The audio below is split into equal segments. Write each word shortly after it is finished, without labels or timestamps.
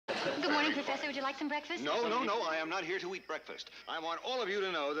morning, Professor. Would you like some breakfast? No. I am not here to eat breakfast. I want all of you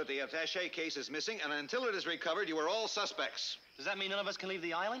to know that the Attache case is missing, and until it is recovered, you are all suspects. Does that mean none of us can leave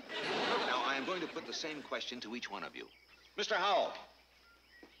the island? Now, I am going to put the same question to each one of you. Mr. Howell,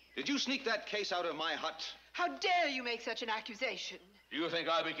 did you sneak that case out of my hut? How dare you make such an accusation? Do you think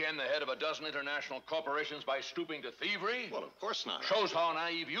I became the head of a dozen international corporations by stooping to thievery? Well, of course not. Shows how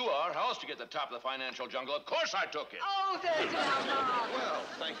naive you are. How else to get to the top of the financial jungle? Of course I took it. Oh, there's an outlaw. Well,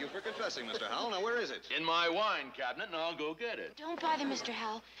 thank you for confessing, Mr. Howell. Now, where is it? In my wine cabinet, and I'll go get it. Don't bother, Mr.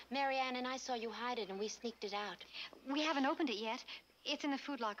 Howell. Mary Ann and I saw you hide it, and we sneaked it out. We haven't opened it yet. It's in the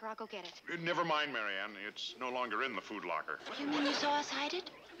food locker. I'll go get it. Never mind, Marianne. It's no longer in the food locker. You mean you saw us hide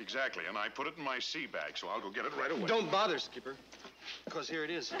it? Exactly, and I put it in my sea bag, so I'll go get it right away. Don't bother, Skipper, because here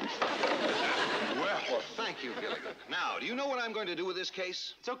it is. Well, thank you, Gilligan. Now, do you know what I'm going to do with this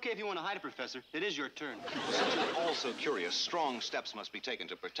case? It's okay if you want to hide it, Professor. It is your turn. Since you're all so curious, strong steps must be taken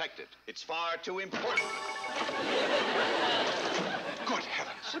to protect it. It's far too important. Good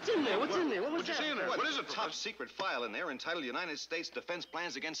heavens. What's in there? What's in there? What was that? What'd you see in there? What is it, Top Professor? secret file in there entitled United States Defense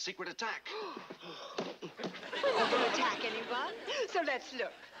Plans Against Secret Attack. We're not going to attack anyone, so let's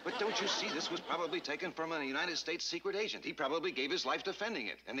look. But don't you see, this was probably taken from a United States secret agent. He probably gave his life defending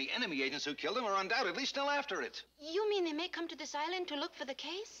it. And the enemy agents who killed him are undoubtedly still after it. You mean they may come to this island to look for the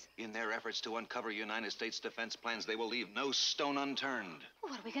case? In their efforts to uncover United States defense plans, they will leave no stone unturned.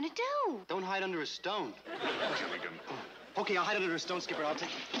 What are we going to do? Don't hide under a stone. Gilligan, Okay, I'll hide under a stone, Skipper. I'll take...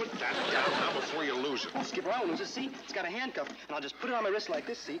 put that down now before you lose it. Oh, Skipper, I won't lose it. See? It's got a handcuff, and I'll just put it on my wrist like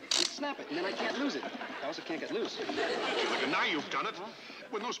this, see? And snap it, and then I can't lose it. I also can't get loose. Gilligan, now you've done it.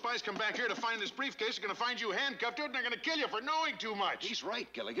 When those spies come back here to find this briefcase, they're going to find you handcuffed to it, and they're going to kill you for knowing too much. He's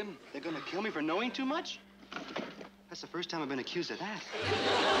right, Gilligan. They're going to kill me for knowing too much? That's the first time I've been accused of that.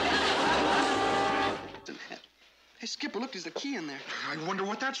 Hey, Skipper, look, there's the key in there. I wonder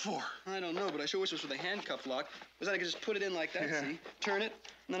what that's for. I don't know, but I sure wish it was for the handcuff lock. Because then I could just put it in like that, see? Turn it,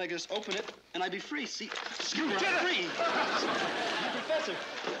 and then I could just open it, and I'd be free, see? Skipper, I'm free! Professor,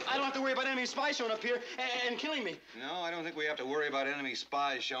 I don't have to worry about enemy spies showing up here and killing me. No, I don't think we have to worry about enemy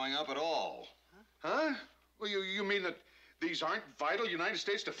spies showing up at all. Huh? Well, you mean that these aren't vital United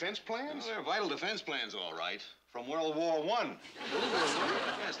States defense plans? Well, they're vital defense plans, all right. From World War I.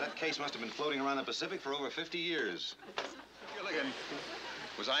 Yes, that case must have been floating around the Pacific for over 50 years. Gilligan,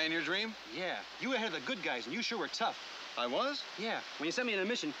 was I in your dream? Yeah, you were ahead of the good guys, and you sure were tough. I was? Yeah, when you sent me on a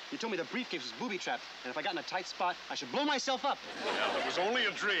mission, you told me the briefcase was booby-trapped, and if I got in a tight spot, I should blow myself up. Well, it was only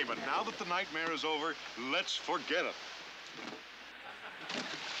a dream, and now that the nightmare is over, let's forget it.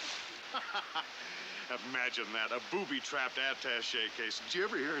 Imagine that, a booby-trapped attache case. Did you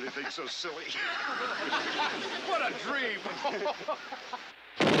ever hear anything so silly? What a dream!